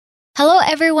Hello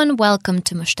everyone, welcome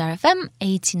to Mushtar FM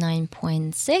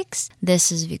 89.6.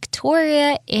 This is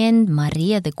Victoria and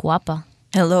Maria the Guapa.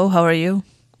 Hello, how are you?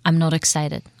 I'm not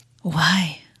excited.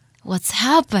 Why? What's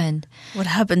happened? What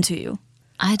happened to you?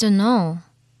 I don't know.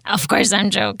 Of course I'm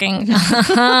joking.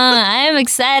 I am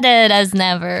excited as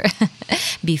never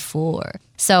before.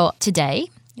 So today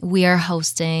we are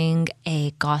hosting a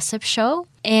gossip show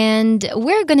and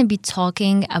we're going to be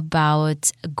talking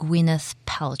about Gwyneth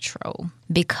Paltrow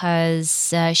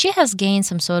because she has gained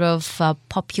some sort of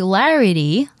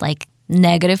popularity, like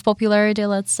negative popularity,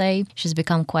 let's say. She's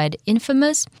become quite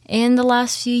infamous in the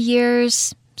last few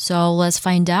years. So let's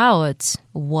find out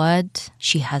what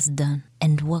she has done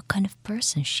and what kind of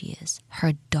person she is.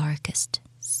 Her darkest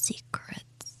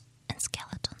secrets and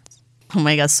skeletons. Oh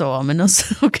my God, so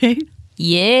ominous. Okay.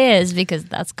 Yes, because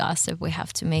that's gossip. We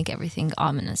have to make everything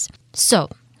ominous. So,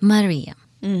 Maria,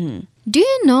 do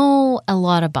you know a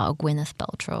lot about Gwyneth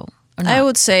Paltrow? Or not? I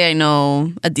would say I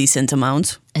know a decent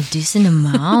amount. A decent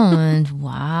amount.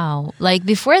 Wow. Like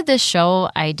before this show,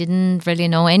 I didn't really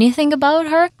know anything about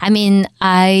her. I mean,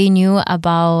 I knew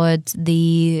about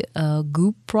the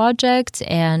Goop project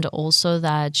and also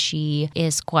that she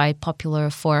is quite popular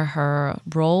for her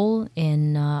role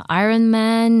in Iron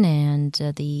Man and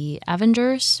the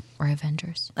Avengers.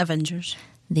 Avengers.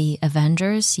 The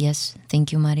Avengers. Yes.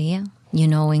 Thank you, Maria. You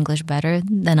know English better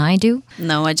than I do.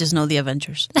 No, I just know the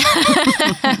Avengers.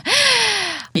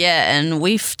 Yeah, and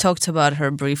we've talked about her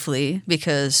briefly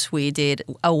because we did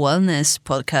a wellness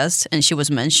podcast and she was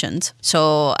mentioned.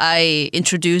 So I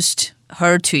introduced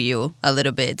her to you a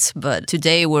little bit, but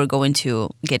today we're going to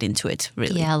get into it,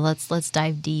 really. Yeah, let's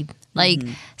dive deep. Like,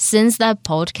 since that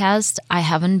podcast, I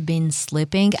haven't been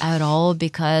sleeping at all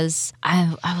because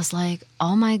I was like,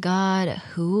 oh my God,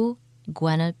 who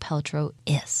Gwyneth Paltrow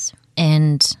is.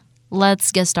 And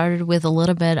let's get started with a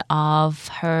little bit of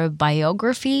her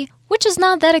biography, which is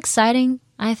not that exciting,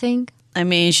 I think. I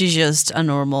mean, she's just a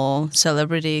normal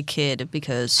celebrity kid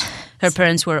because her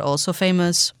parents were also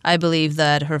famous. I believe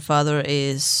that her father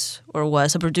is or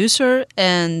was a producer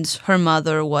and her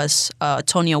mother was a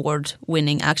Tony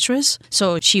Award-winning actress.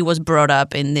 So she was brought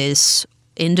up in this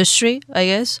industry, I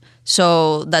guess.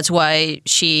 So that's why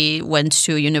she went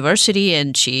to university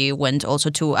and she went also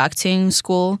to acting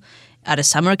school at a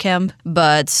summer camp,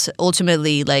 but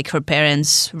ultimately, like, her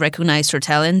parents recognized her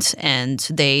talent and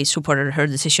they supported her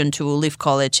decision to leave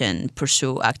college and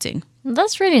pursue acting.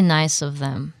 That's really nice of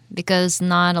them because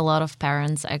not a lot of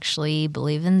parents actually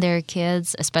believe in their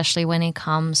kids, especially when it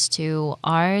comes to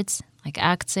art, like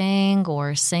acting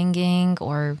or singing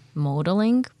or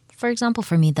modeling, for example.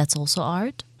 For me, that's also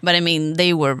art. But I mean,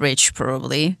 they were rich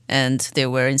probably, and they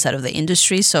were inside of the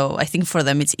industry. So I think for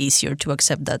them, it's easier to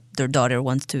accept that their daughter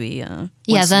wants to be.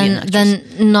 Then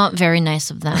not very nice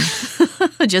of them.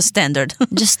 Just standard.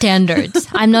 Just standards.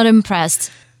 I'm not impressed.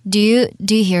 Do you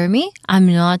hear me?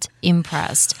 I'm not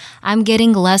impressed. I'm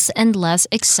getting less and less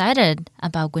excited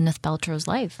about Gwyneth Paltrow's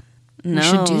life. No, we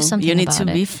should do something you need about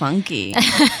to it. be funky.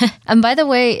 And by the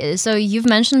way, so you've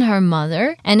mentioned her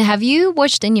mother, and have you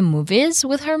watched any movies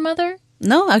with her mother?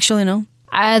 No, actually, no.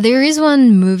 There is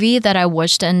one movie that I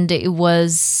watched and it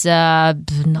was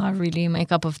not really my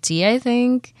cup of tea, I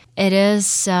think. It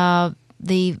is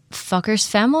the Fuckers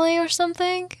family or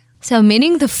something. So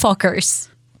meaning the Fuckers.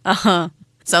 Uh-huh.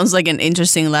 Sounds like an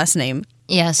interesting last name.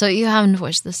 Yeah, so you haven't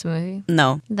watched this movie?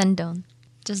 No. Then don't.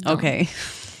 Just don't. Okay.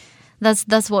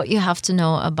 That's what you have to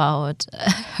know about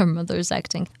her mother's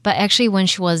acting. But actually when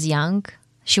she was young,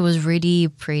 she was really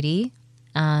pretty.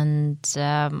 And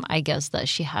I guess that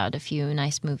she had a few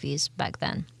nice movies back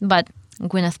then. But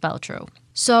Gwyneth Paltrow.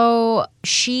 So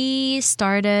she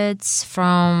started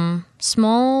from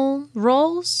small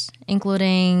roles,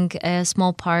 including a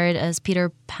small part as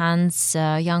Peter Pan's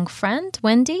young friend,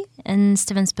 Wendy, in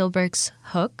Steven Spielberg's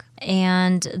Hook.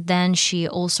 And then she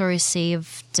also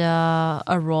received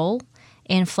a role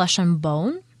in Flesh and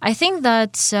Bone. I think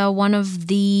that's one of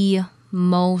the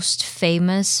most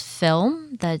famous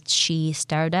film that she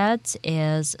starred at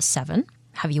is Seven.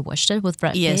 Have you watched it with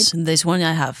Brad Pitt? Yes, this one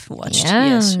I have watched. Yeah.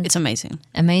 Yes, it's amazing.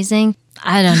 Amazing.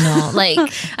 I don't know. Like,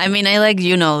 I mean, I like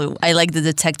the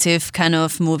detective kind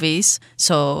of movies.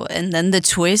 So, and then the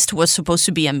twist was supposed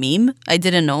to be a meme. I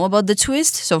didn't know about the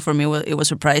twist. So for me, it was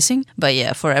surprising. But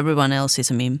yeah, for everyone else,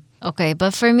 it's a meme. okay,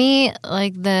 but for me,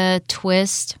 like the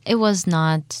twist, it was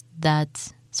not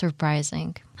that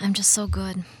surprising. I'm just so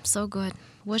good. So good.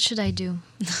 What should I do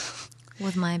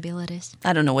with my abilities?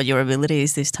 I don't know what your ability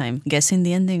is this time. Guessing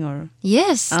the ending or?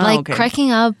 Yes, okay.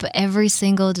 cracking up every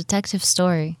single detective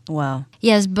story. Wow.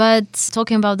 Yes, but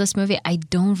talking about this movie, I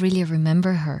don't really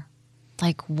remember her.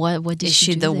 Like, what did Is she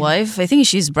she do the there? wife? I think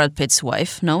she's Brad Pitt's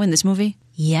wife, no, in this movie?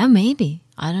 Yeah, maybe.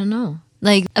 I don't know.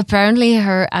 Like, apparently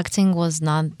her acting was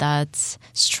not that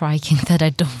striking that I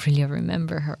don't really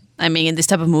remember her. I mean, in this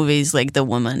type of movies, like the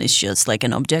woman is just like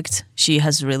an object. She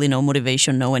has really no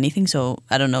motivation, no anything. So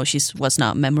I don't know. She was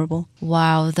not memorable.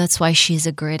 Wow, that's why she's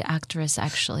a great actress,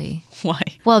 actually. Why?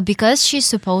 Well, because she's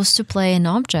supposed to play an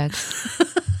object.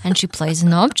 And she plays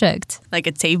an object. Like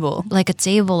a table. Like a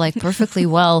table, like perfectly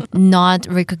well, not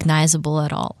recognizable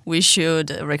at all. We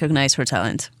should recognize her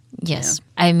talent. Yes.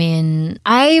 Yeah. I mean,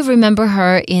 I remember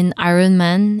her in Iron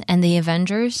Man and the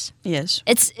Avengers. Yes.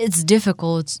 It's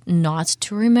difficult not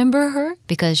to remember her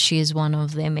because she is one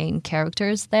of the main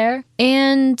characters there.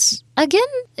 And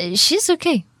again, she's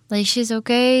okay. Like, she's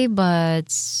okay,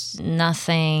 but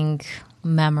nothing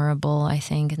memorable, I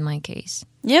think, in my case.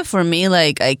 Yeah, for me,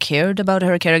 like, I cared about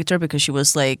her character because she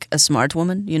was, like, a smart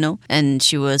woman, you know? And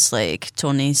she was, like,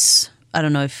 Tony's, I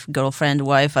don't know if girlfriend,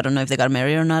 wife, I don't know if they got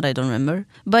married or not, I don't remember.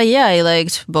 But yeah, I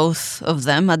liked both of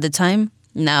them at the time.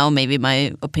 Now, maybe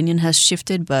my opinion has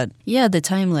shifted, but yeah, at the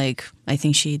time, like, I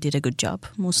think she did a good job,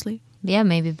 mostly. Yeah,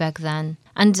 maybe back then.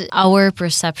 And our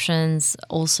perceptions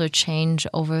also change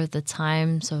over the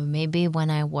time. So maybe when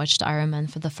I watched Iron Man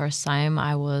for the first time,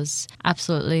 I was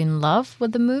absolutely in love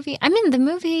with the movie. I mean, the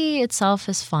movie itself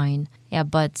is fine. Yeah,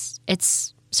 but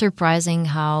it's surprising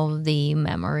how the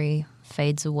memory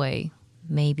fades away.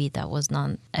 Maybe that was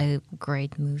not a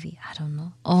great movie. I don't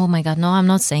know. Oh my God. No, I'm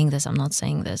not saying this.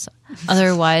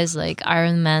 Otherwise, like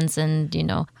Iron Man's and, you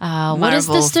know, what is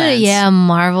this? Yeah,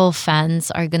 Marvel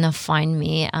fans are going to find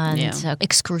me and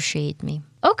excruciate me.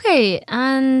 Okay,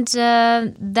 and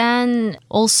then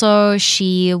also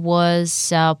she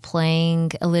was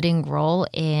playing a leading role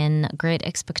in Great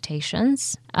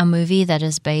Expectations, a movie that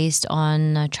is based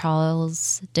on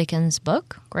Charles Dickens'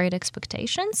 book, Great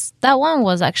Expectations. That one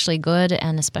was actually good,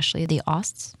 and especially the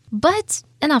Osts. But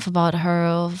enough about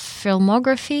her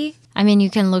filmography. I mean, you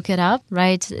can look it up,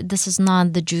 right? This is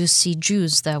not the juicy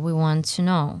juice that we want to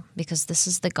know, because this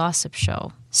is the gossip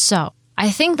show. So,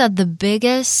 I think that the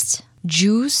biggest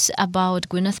juice about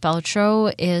Gwyneth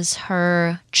Paltrow is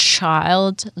her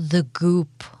child, the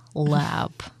Goop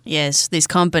Lab. Yes, this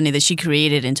company that she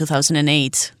created in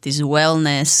 2008, this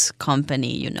wellness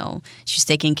company, you know. She's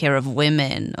taking care of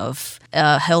women, of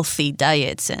healthy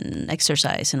diets and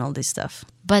exercise and all this stuff.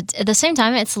 But at the same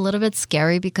time, it's a little bit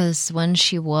scary because when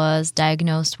she was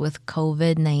diagnosed with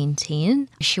COVID-19,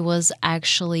 she was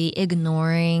actually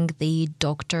ignoring the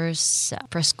doctor's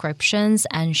prescriptions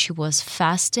and she was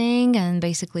fasting and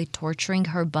basically torturing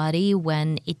her body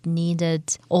when it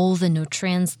needed all the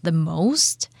nutrients the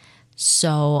most.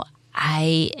 So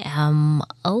I am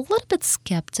a little bit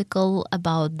skeptical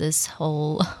about this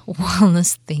whole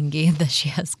wellness thingy that she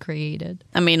has created.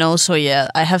 I mean, also, yeah,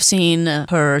 I have seen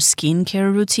her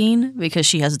skincare routine because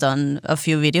she has done a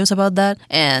few videos about that.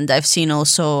 And I've seen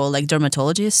also like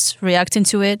dermatologists reacting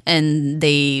to it. And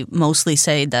they mostly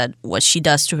say that what she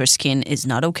does to her skin is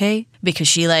not okay because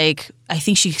she I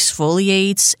think she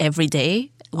exfoliates every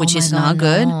day, which is not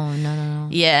good. No.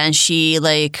 Yeah, and she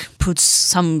puts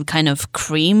some kind of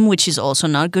cream, which is also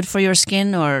not good for your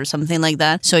skin or something like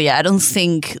that. So yeah, I don't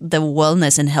think the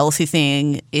wellness and healthy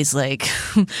thing is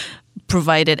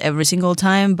provided every single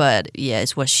time, but yeah,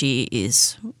 it's what she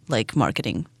is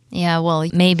marketing. Yeah, well,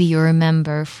 maybe you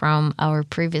remember from our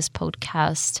previous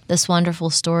podcast this wonderful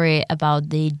story about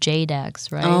the jade eggs,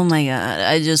 right? Oh my God,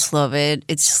 I just love it.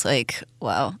 It's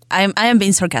wow. I am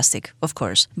being sarcastic, of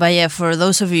course. But yeah, for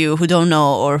those of you who don't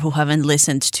know or who haven't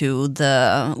listened to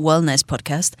the wellness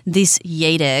podcast, this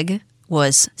jade egg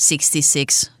was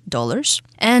 $66.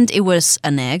 And it was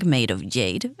an egg made of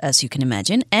jade, as you can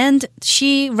imagine. And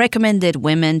she recommended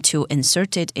women to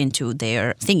insert it into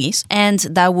their thingies. And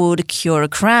that would cure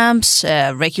cramps,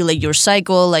 regulate your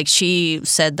cycle. She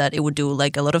said that it would do a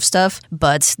lot of stuff.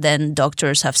 But then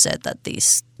doctors have said that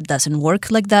this doesn't work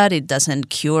like that. It doesn't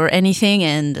cure anything.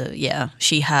 And yeah,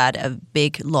 she had a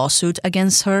big lawsuit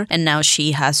against her. And now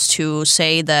she has to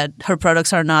say that her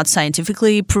products are not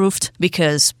scientifically proved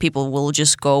because people will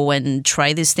just go and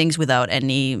try these things without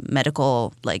any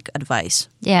medical advice.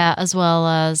 Yeah, as well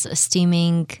as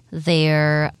steaming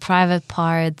their private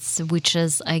parts, which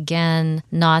is again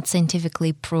not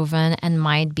scientifically proven and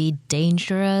might be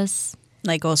dangerous.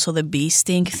 Also the bee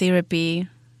sting therapy.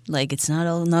 It's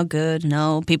not good.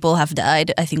 No, people have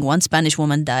died. I think one Spanish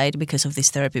woman died because of this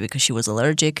therapy because she was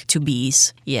allergic to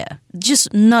bees. Yeah,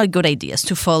 just not good ideas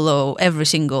to follow every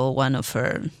single one of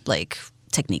her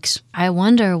techniques. I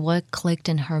wonder what clicked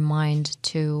in her mind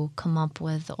to come up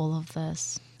with all of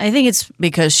this. I think it's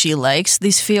because she likes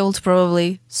this field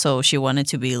probably. So she wanted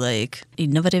to be like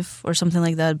innovative or something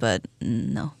like that, but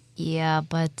no. Yeah,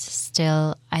 but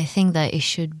still, I think that it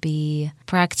should be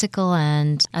practical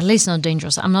and at least not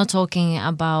dangerous. I'm not talking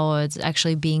about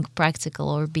actually being practical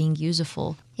or being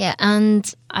useful. Yeah,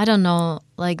 and I don't know,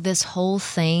 like this whole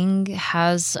thing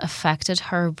has affected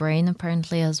her brain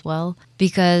apparently as well.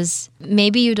 Because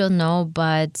maybe you don't know,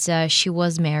 but she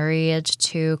was married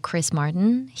to Chris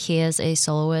Martin. He is a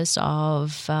soloist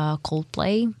of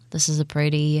Coldplay. This is a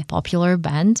pretty popular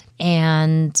band.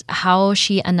 And how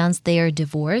she announced their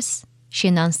divorce, she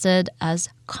announced it as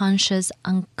conscious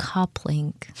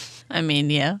uncoupling. I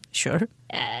mean, yeah, sure.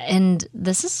 And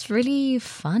this is really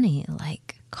funny.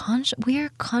 Like, we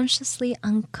are consciously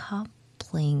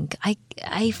uncoupling.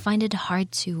 I find it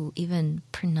hard to even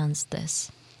pronounce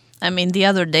this. I mean, the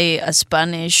other day, a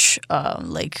Spanish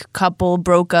couple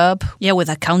broke up, with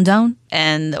a countdown.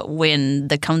 And when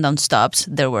the countdown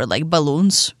stopped, there were like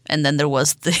balloons. And then there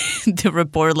was the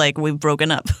report like, we've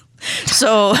broken up.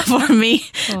 So for me,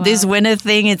 this winner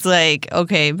thing, it's like,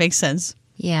 okay, makes sense.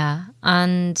 Yeah,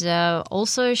 and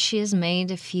also she's made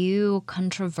a few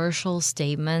controversial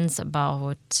statements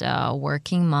about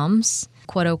working moms,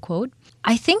 quote unquote.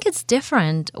 I think it's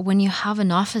different when you have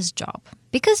an office job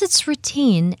because it's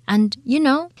routine and, you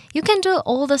can do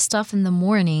all the stuff in the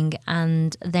morning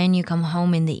and then you come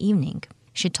home in the evening,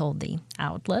 she told the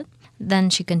outlet. Then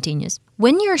she continues,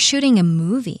 when you're shooting a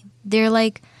movie, they're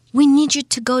like, we need you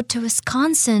to go to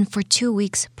Wisconsin for 2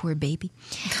 weeks, poor baby.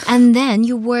 And then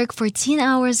you work 14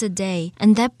 hours a day.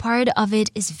 And that part of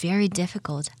it is very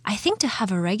difficult. I think to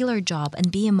have a regular job and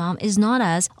be a mom is not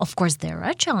as, of course, there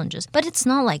are challenges, but it's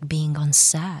not like being on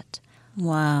set.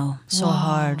 Wow, so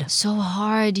hard. So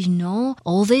hard,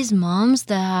 All these moms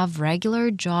that have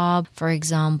regular job, for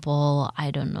example,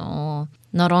 I don't know,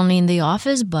 not only in the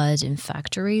office, but in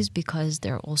factories, because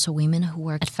there are also women who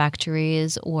work at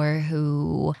factories or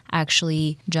who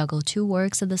actually juggle 2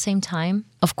 works at the same time.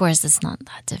 Of course, it's not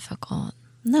that difficult.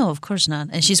 No, of course not.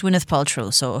 And she's Gwyneth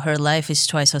Paltrow, so her life is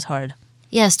twice as hard.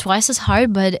 Yes, twice as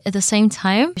hard, but at the same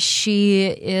time, she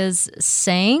is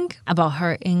saying about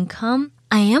her income,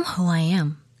 I am who I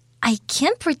am. I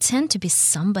can't pretend to be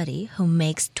somebody who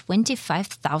makes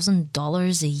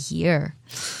 $25,000 a year.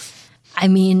 I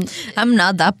mean, I'm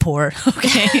not that poor,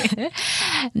 okay?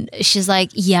 She's like,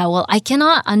 yeah, well, I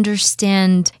cannot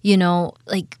understand,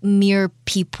 mere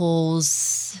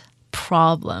people's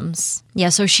problems. Yeah,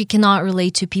 so she cannot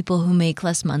relate to people who make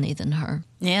less money than her.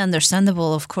 Yeah,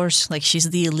 understandable, of course. Like, she's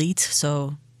the elite,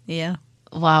 so, yeah.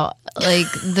 Wow, like,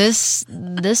 this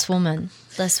woman.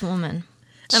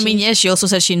 I mean, yeah, she also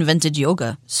said she invented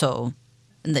yoga, so,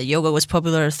 and that yoga was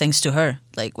popular thanks to her.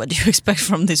 Like, what do you expect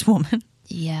from this woman?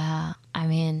 Yeah, I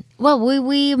mean, well,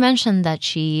 we mentioned that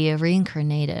she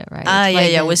reincarnated, right?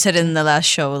 Yeah. We said in the last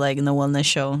show, like in the wellness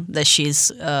show, that she's,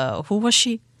 who was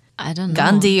she? I don't know.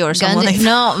 Gandhi or someone like that?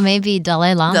 No, maybe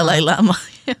Dalai Lama. Dalai Lama.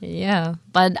 Yeah,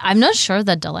 but I'm not sure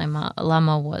that Dalai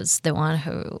Lama was the one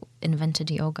who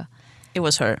invented yoga. It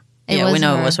was her. We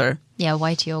know it was her. Yeah,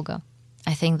 white yoga.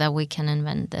 I think that we can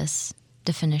invent this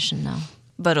definition now.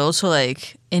 But also,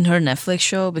 like, in her Netflix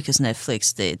show, because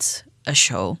Netflix did a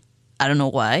show, I don't know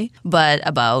why, but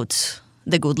about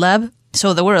the Good Lab.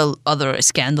 So there were other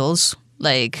scandals,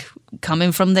 like,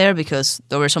 coming from there because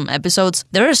there were some episodes.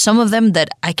 There are some of them that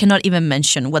I cannot even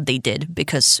mention what they did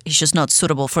because it's just not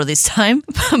suitable for this time.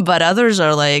 But others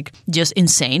are, like, just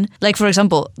insane. Like, for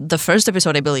example, the first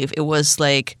episode, I believe, it was,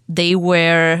 like, they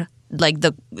were...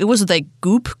 it was like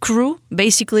Goop crew,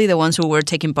 basically, the ones who were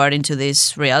taking part into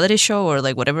this reality show or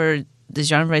like whatever this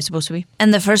genre is supposed to be.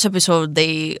 And the first episode,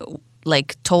 they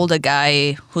like told a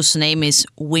guy whose name is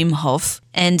Wim Hof,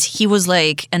 and he was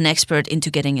like an expert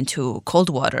into getting into cold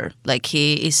water. Like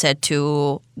he is said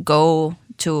to go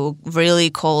to really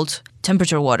cold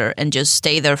temperature water and just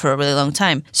stay there for a really long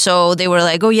time. So they were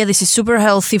like, oh yeah, this is super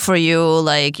healthy for you,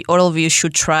 like all of you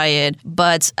should try it.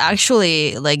 But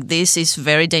actually, like, this is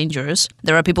very dangerous.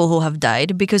 There are people who have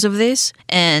died because of this.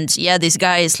 And yeah, this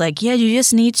guy is like, yeah, you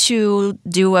just need to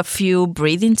do a few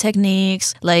breathing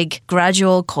techniques, like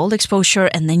gradual cold exposure,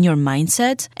 and then your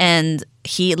mindset. And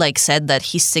he like said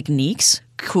that his techniques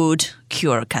could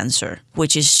cure cancer,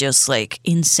 which is just like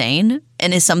insane.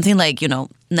 And it's something like,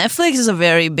 Netflix is a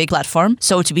very big platform.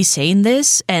 So to be saying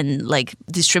this and like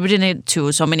distributing it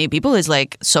to so many people is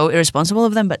like so irresponsible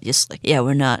of them. But just like, yeah,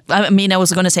 we're not. I mean, I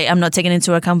was going to say I'm not taking it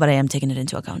into account, but I am taking it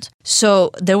into account.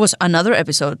 So there was another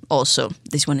episode also.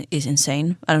 This one is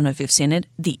insane. I don't know if you've seen it.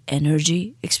 The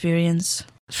Energy Experience.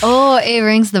 Oh, it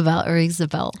rings the bell. It rings the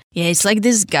bell. Yeah, it's like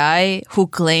this guy who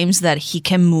claims that he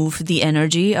can move the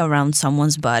energy around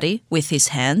someone's body with his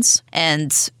hands,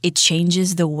 and it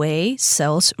changes the way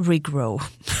cells regrow.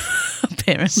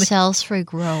 Apparently. Cells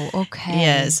regrow. Okay.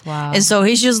 Yes. Wow. And so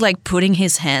he's just like putting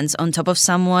his hands on top of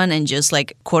someone and just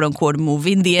like quote unquote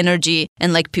moving the energy.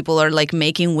 And like people are like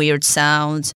making weird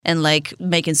sounds and like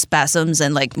making spasms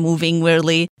and like moving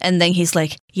weirdly. And then he's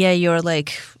like, yeah, you're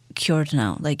like cured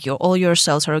now. Like all your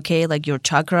cells are okay. Like your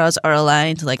chakras are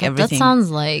aligned. Like everything. That sounds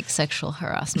like sexual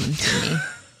harassment to me.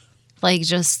 Like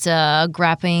just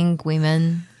grabbing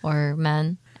women or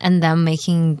men and them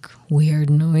making weird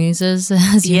noises.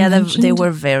 As you mentioned. They were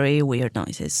very weird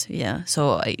noises. Yeah,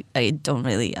 so I don't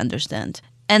really understand.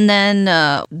 And then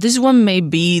this one may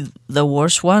be the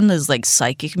worst one is like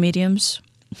psychic mediums.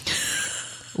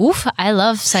 Oof, I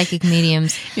love psychic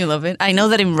mediums. You love it? I know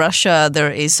that in Russia there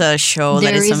is a show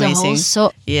that is amazing.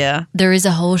 There is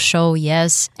a whole show,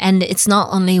 yes. And it's not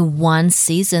only one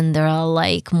season. There are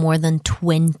like more than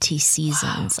 20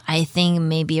 seasons. Wow. I think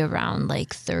maybe around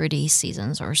like 30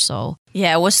 seasons or so.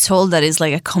 Yeah, I was told that it's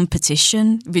like a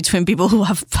competition between people who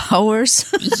have powers.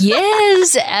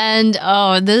 Yes, and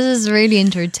this is really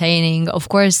entertaining. Of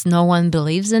course, no one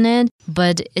believes in it,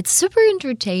 but it's super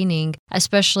entertaining,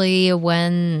 especially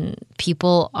when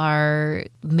people are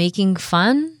making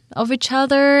fun of each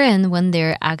other and when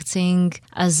they're acting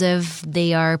as if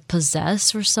they are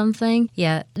possessed or something.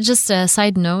 Yeah, just a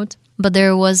side note. But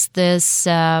there was this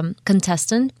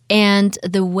contestant, and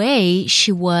the way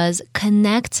she was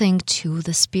connecting to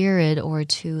the spirit or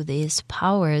to these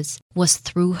powers was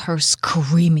through her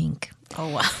screaming. Oh,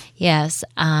 wow. Yes,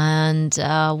 and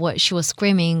what she was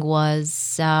screaming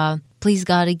was, please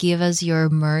God, give us your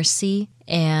mercy.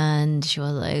 And she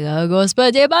was like,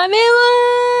 Господи,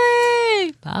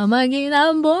 помилуй, помоги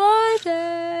нам,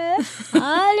 Боже,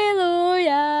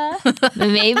 Hallelujah.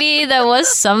 Maybe that was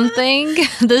something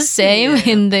the same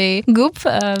in the Goop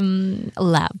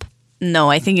lab.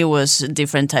 No, I think it was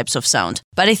different types of sound.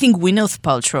 But I think Gwyneth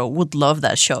Paltrow would love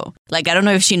that show. Like, I don't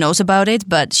know if she knows about it,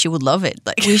 but she would love it.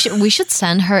 Like, we should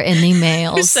send her an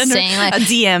email saying like a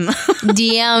DM.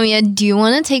 DM, yeah, do you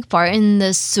want to take part in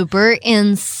this super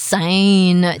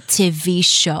insane TV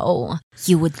show?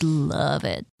 You would love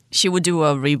it. She would do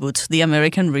a reboot, the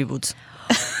American reboot.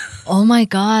 Oh my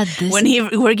God! When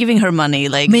we're giving her money,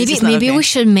 like maybe okay. We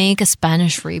should make a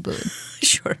Spanish reboot.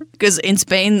 Sure, because in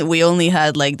Spain we only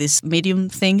had like this medium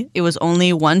thing. It was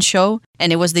only one show,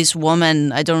 and it was this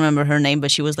woman. I don't remember her name, but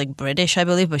she was like British, I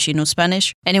believe, but she knew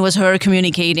Spanish, and it was her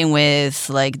communicating with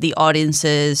like the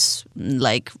audience's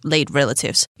like late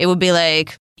relatives. It would be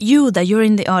like, you're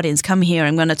in the audience, come here,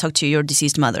 I'm going to talk to your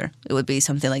deceased mother. It would be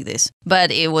something like this.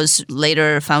 But it was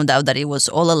later found out that it was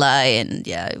all a lie, and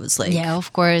yeah, it was like... Yeah,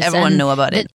 of course. Everyone knew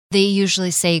about it. They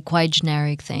usually say quite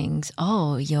generic things.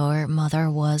 Oh, your mother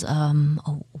was a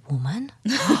woman?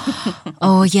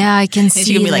 Oh, yeah, I can see.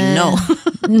 She can be like, no.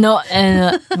 No,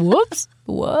 and whoops.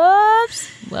 What?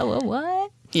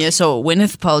 Yeah, so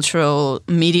Gwyneth Paltrow,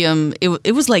 medium,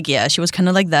 it was like, yeah, she was kind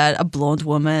of like that, a blonde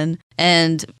woman.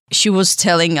 And she was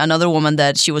telling another woman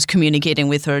that she was communicating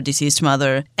with her deceased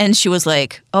mother. And she was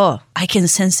like, oh, I can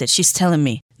sense it. She's telling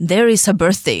me there is a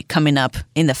birthday coming up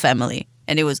in the family.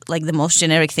 And it was like the most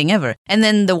generic thing ever. And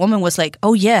then the woman was like,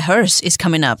 oh yeah, hers is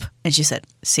coming up. And she said,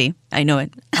 see, I know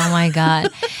it. Oh my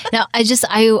God. Now,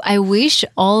 I wish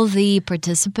all the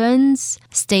participants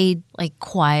stayed like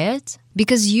quiet.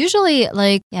 Because usually,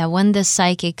 like, yeah, when the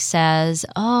psychic says,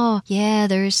 oh, yeah,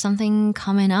 there's something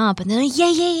coming up. And then,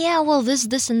 yeah, well,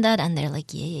 this and that. And they're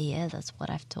like, yeah, that's what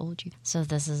I've told you. So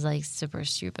this is like super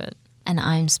stupid. And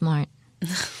I'm smart.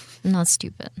 Not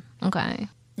stupid. Okay.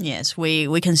 Yes,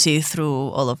 we can see through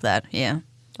all of that, yeah.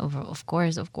 Of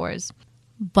course.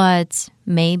 But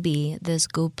maybe this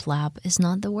Goop lab is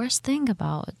not the worst thing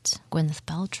about Gwyneth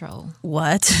Paltrow.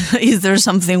 What? Is there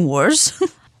something worse?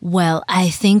 Well, I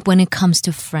think when it comes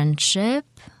to friendship,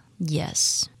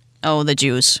 yes. Oh, the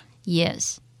Jews.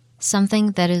 Yes.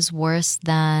 Something that is worse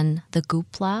than the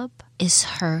Goop lab is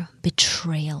her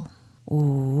betrayal.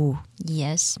 Ooh.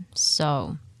 Yes,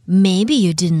 so... Maybe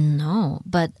you didn't know,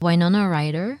 but Winona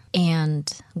Ryder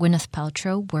and Gwyneth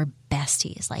Paltrow were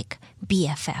besties, like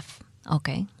BFF,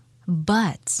 okay?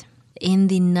 But in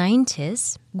the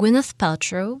 90s, Gwyneth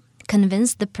Paltrow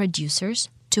convinced the producers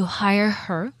to hire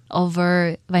her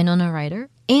over Winona Ryder,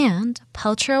 and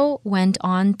Paltrow went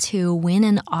on to win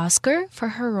an Oscar for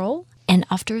her role, and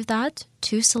after that,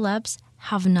 two celebs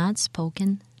have not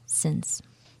spoken since.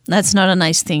 That's not a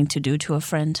nice thing to do to a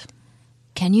friend.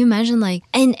 Can you imagine, like,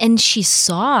 and she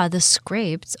saw the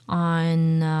script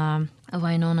on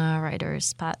Winona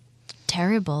Ryder's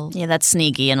terrible. Yeah, that's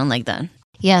sneaky. I don't like that.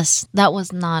 Yes, that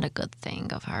was not a good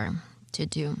thing of her to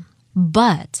do.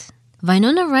 But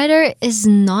Winona Ryder is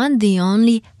not the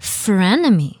only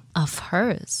frenemy of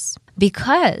hers,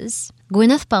 because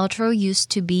Gwyneth Paltrow used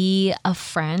to be a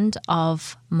friend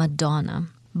of Madonna,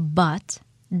 but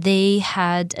they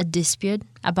had a dispute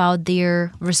about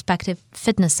their respective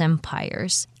fitness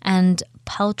empires, and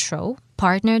Paltrow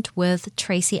partnered with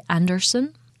Tracy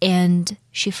Anderson, and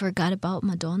she forgot about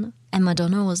Madonna. And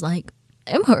Madonna was like,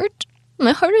 I'm hurt.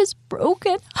 My heart is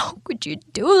broken. How could you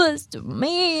do this to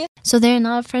me? So they're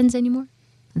not friends anymore.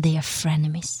 They are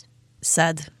frenemies.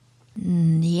 Sad.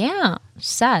 Yeah,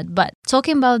 sad. But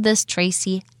talking about this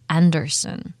Tracy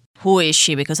Anderson. Who is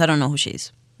she? Because I don't know who she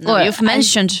is. No, Well, you've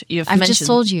mentioned. I've just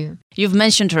told you. You've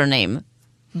mentioned her name,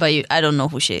 but I don't know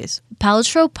who she is.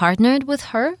 Paltrow partnered with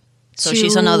her. So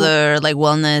she's another like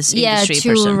wellness industry to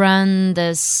person. run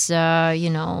this,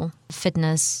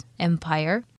 fitness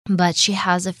empire. But she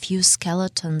has a few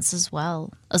skeletons as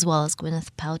well as Gwyneth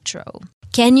Paltrow.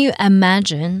 Can you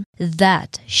imagine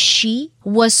that she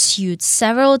was sued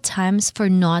several times for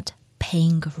not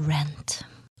paying rent?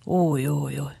 Oy,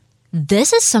 oy, oy.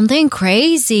 This is something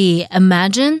crazy.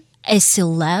 Imagine a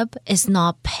celeb is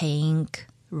not paying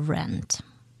rent.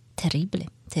 Terrible,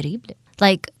 terrible.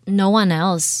 Like, no one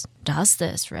else does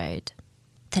this, right?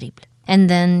 Terrible. And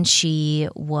then she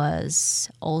was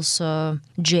also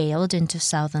jailed in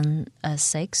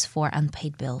 2006 for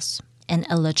unpaid bills and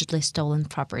allegedly stolen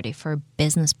property for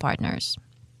business partners.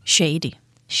 Shady.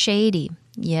 Shady,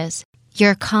 yes.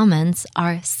 Your comments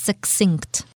are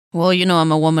succinct. Well,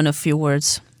 I'm a woman of few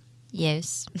words.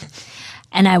 Yes.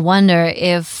 And I wonder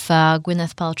if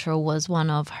Gwyneth Paltrow was one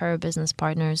of her business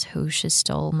partners who she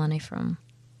stole money from.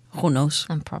 Who knows?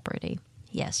 And property.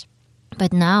 Yes.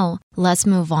 But now, let's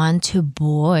move on to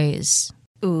boys.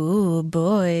 Ooh,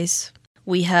 boys.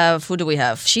 Who do we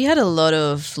have? She had a lot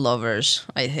of lovers,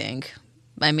 I think.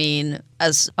 I mean,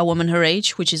 as a woman her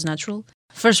age, which is natural.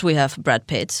 First, we have Brad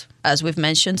Pitt. As we've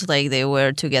mentioned, like they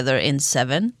were together in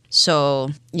Seven. So,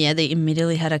 yeah, they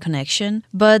immediately had a connection.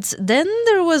 But then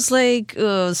there was like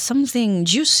something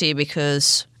juicy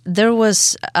because there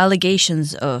was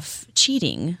allegations of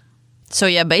cheating. So,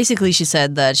 yeah, basically she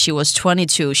said that she was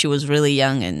 22, she was really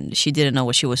young, and she didn't know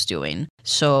what she was doing.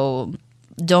 So,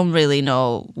 don't really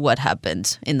know what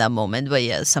happened in that moment, but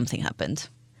yeah, something happened.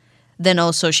 Then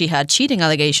also she had cheating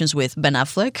allegations with Ben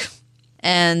Affleck.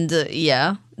 And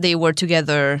yeah, they were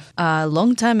together a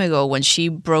long time ago when she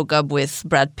broke up with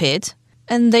Brad Pitt.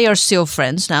 And they are still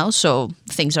friends now, so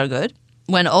things are good.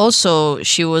 When also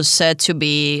she was said to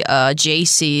be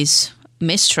Jay-Z's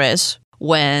mistress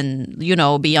when,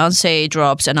 Beyonce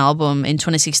dropped an album in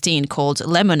 2016 called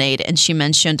Lemonade, and she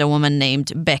mentioned a woman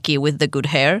named Becky with the good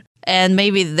hair. And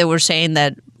maybe they were saying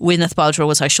that Gwyneth Paltrow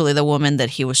was actually the woman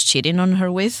that he was cheating on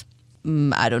her with.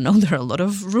 I don't know. There are a lot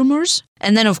of rumors.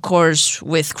 And then, of course,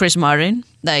 with Chris Martin,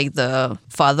 like the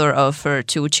father of her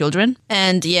two children.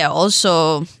 And yeah,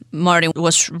 also Martin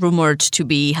was rumored to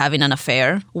be having an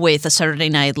affair with a Saturday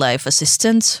Night Live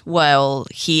assistant while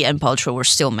he and Paltrow were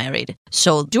still married.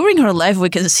 So during her life, we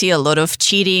can see a lot of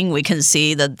cheating. We can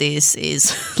see that this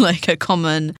is like a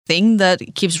common thing that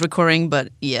keeps recurring. But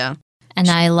yeah. And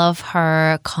I love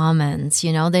her comments.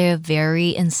 They're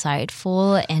very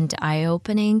insightful and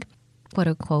eye-opening. Quote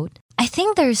unquote. I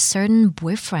think there's certain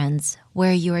boyfriends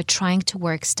where you're trying to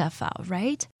work stuff out,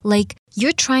 right? Like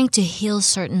you're trying to heal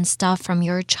certain stuff from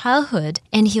your childhood,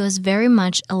 and he was very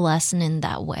much a lesson in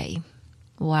that way.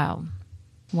 Wow.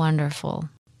 Wonderful.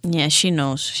 Yeah, she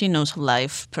knows. She knows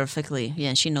life perfectly.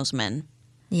 Yeah, she knows men.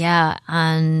 Yeah,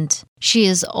 and she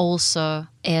is also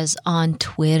on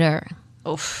Twitter.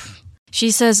 Oof.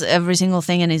 She says every single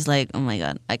thing and is like, oh my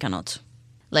God, I cannot.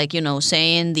 Like,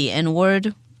 saying the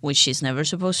N-word, which she's never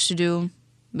supposed to do,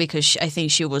 because I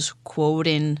think she was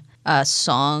quoting a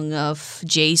song of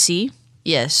Jay-Z.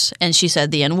 Yes, and she said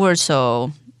the N-word,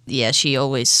 so yeah, she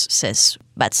always says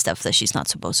bad stuff that she's not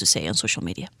supposed to say on social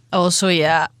media. Also,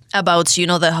 yeah, about,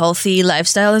 the healthy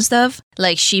lifestyle and stuff,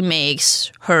 like she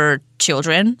makes her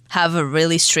children have a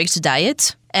really strict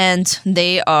diet, and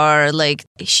they are like,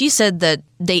 she said that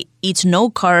they eat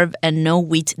no carb and no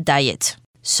wheat diet.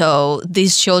 So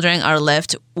these children are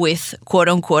left with, quote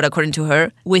unquote, according to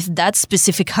her, with that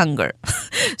specific hunger.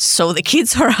 So the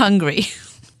kids are hungry.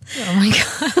 Oh my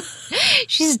God.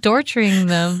 She's torturing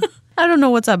them. I don't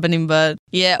know what's happening, but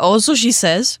yeah, also she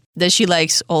says that she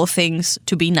likes all things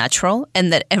to be natural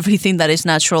and that everything that is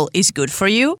natural is good for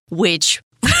you, which,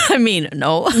 I mean,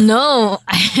 no. No.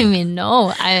 I mean,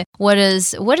 no. What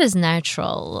is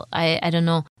natural? I don't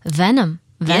know. Venom.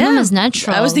 Venom is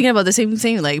natural. I was thinking about the same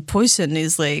thing. Like poison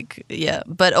is like, yeah.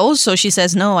 But also she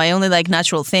says, no, I only like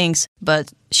natural things.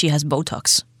 But she has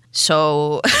Botox.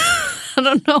 So I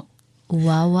don't know.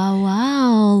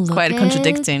 Wow. Look Quite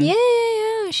contradicting.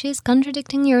 Yeah. She's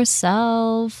contradicting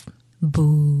yourself.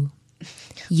 Boo.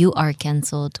 You are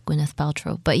cancelled, Gwyneth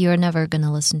Paltrow. But you're never going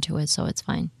to listen to it, so it's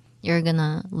fine. You're going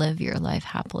to live your life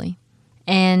happily.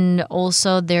 And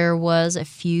also there was a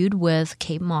feud with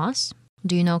Kate Moss.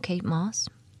 Do you know Kate Moss?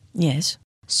 Yes.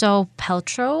 So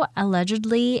Paltrow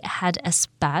allegedly had a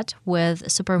spat with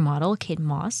supermodel Kate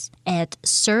Moss at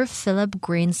Sir Philip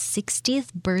Green's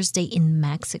 60th birthday in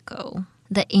Mexico.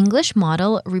 The English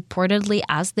model reportedly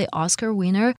asked the Oscar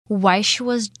winner why she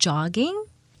was jogging,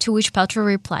 to which Paltrow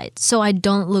replied, "So I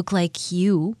don't look like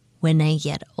you when I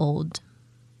get old."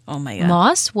 Oh my God.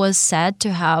 Moss was said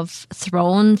to have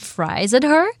thrown fries at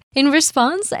her in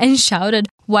response and shouted,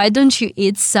 "Why don't you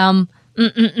eat some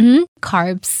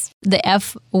carbs?" The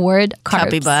F word, carbs.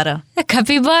 Capybara.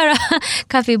 Capybara.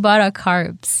 Capybara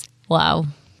carbs. Wow.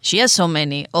 She has so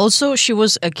many. Also, she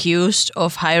was accused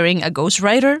of hiring a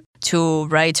ghostwriter to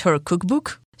write her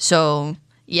cookbook. So,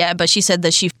 yeah, but she said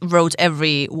that she wrote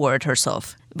every word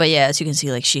herself. But yeah, as you can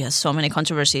see, like she has so many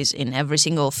controversies in every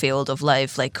single field of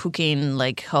life, like cooking,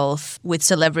 like health, with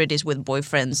celebrities, with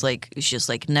boyfriends, like it's just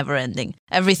like never ending.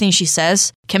 Everything she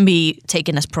says can be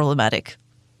taken as problematic.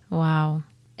 Wow.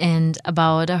 And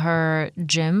about her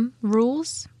gym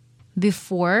rules,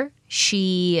 before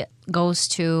she goes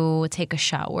to take a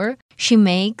shower, she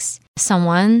makes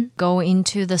someone go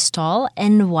into the stall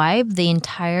and wipe the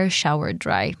entire shower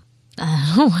dry.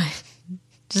 I don't know why.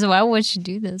 Just why would she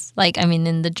do this? Like, I mean,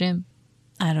 in the gym.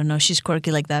 I don't know. She's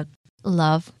quirky like that.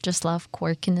 Just love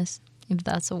quirkiness, if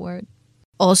that's a word.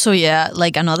 Also, yeah,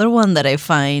 like another one that I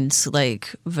find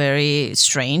like very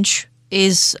strange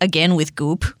is again with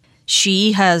Goop.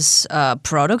 She has a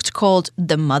product called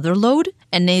the Motherload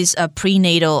and is a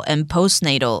prenatal and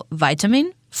postnatal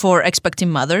vitamin for expecting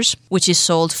mothers, which is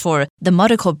sold for the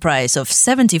modical price of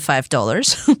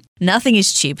 $75. Nothing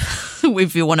is cheap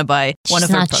if you want to buy one of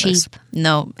her products. She's not cheap.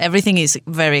 No, everything is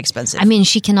very expensive. I mean,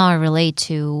 she cannot relate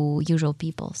to usual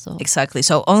people. So Exactly.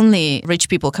 So only rich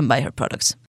people can buy her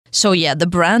products. So yeah, the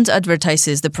brand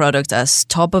advertises the product as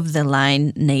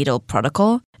top-of-the-line natal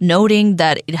protocol, noting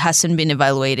that it hasn't been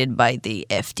evaluated by the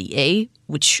FDA,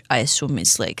 which I assume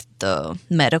is like the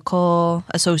medical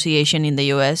association in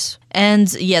the US.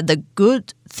 And yeah, the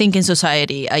Good Thinking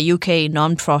Society, a UK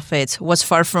non-profit, was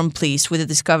far from pleased with the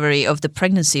discovery of the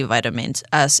pregnancy vitamin,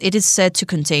 as it is said to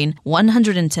contain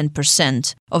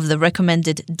 110% of the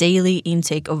recommended daily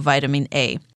intake of vitamin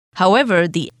A. However,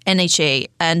 the NHA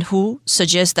and WHO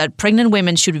suggest that pregnant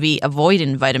women should be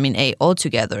avoiding vitamin A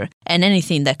altogether and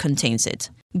anything that contains it.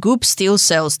 Goop still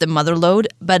sells the Motherload,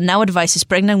 but now advises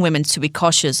pregnant women to be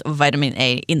cautious of vitamin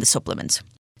A in the supplement.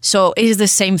 So it is the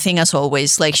same thing as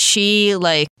always. Like she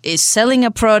is selling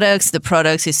a product. The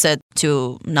product is said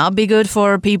to not be good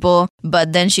for people,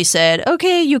 but then she said,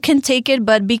 "Okay, you can take it,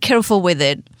 but be careful with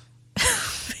it."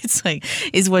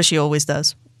 It's what she always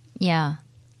does. yeah.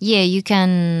 Yeah, you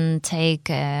can take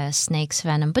snake's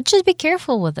venom, but just be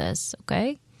careful with this,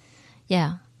 okay?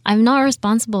 Yeah, I'm not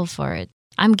responsible for it.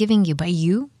 I'm giving you, but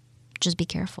you, just be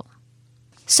careful.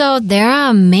 So there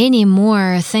are many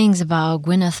more things about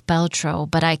Gwyneth Paltrow,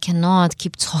 but I cannot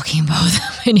keep talking about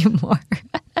them anymore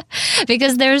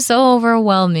because they're so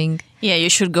overwhelming. Yeah,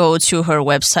 you should go to her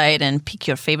website and pick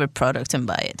your favorite product and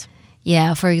buy it.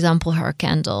 Yeah, for example, her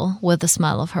candle with the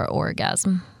smell of her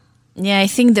orgasm. Yeah, I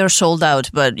think they're sold out,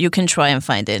 but you can try and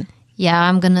find it. Yeah,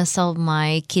 I'm gonna sell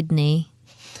my kidney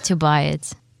to buy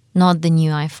it. Not the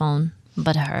new iPhone,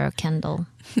 but her candle.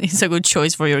 It's a good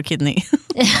choice for your kidney.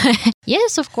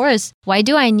 Yes, of course. Why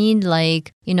do I need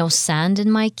sand in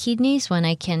my kidneys when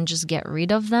I can just get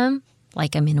rid of them?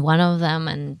 One of them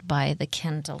and buy the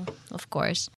candle, of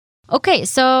course. Okay,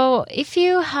 so if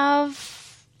you have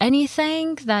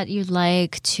anything that you'd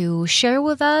like to share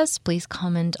with us, please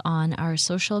comment on our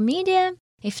social media.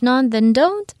 If not, then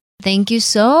don't. Thank you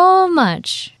so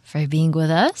much for being with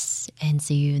us and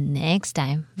see you next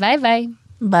time. Bye-bye.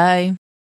 Bye.